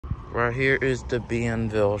Right here is the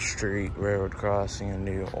Bienville Street Railroad crossing in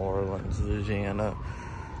New Orleans, Louisiana.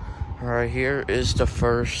 Right here is the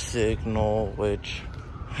first signal, which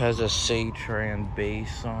has a Safetran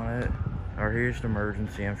base on it. Right here's the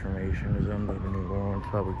emergency information. Is owned by the New Orleans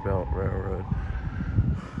Public Belt Railroad.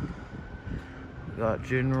 Got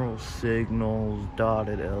general signals,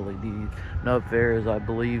 dotted LEDs. And up there is, I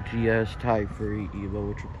believe, GS Type 3 EVO,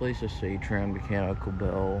 which replaced a Safetran mechanical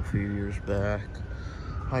bell a few years back.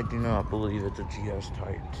 I do not believe it's a GS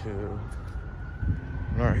Type 2.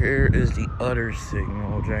 Right here is the other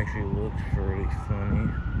signal, which actually looks pretty funny.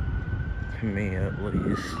 To me, at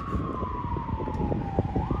least.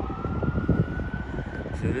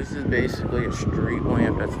 So this is basically a street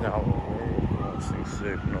lamp that's now a road crossing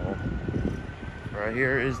signal. Right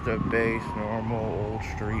here is the base, normal old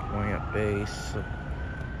street lamp base.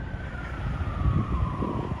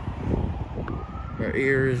 Right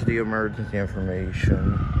here is the emergency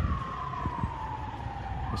information.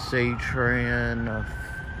 The Safetran,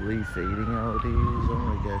 I believe fading LEDs. I'm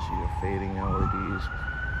gonna guess you have fading LEDs.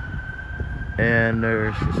 And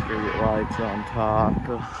there's the street lights on top.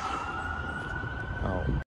 Oh.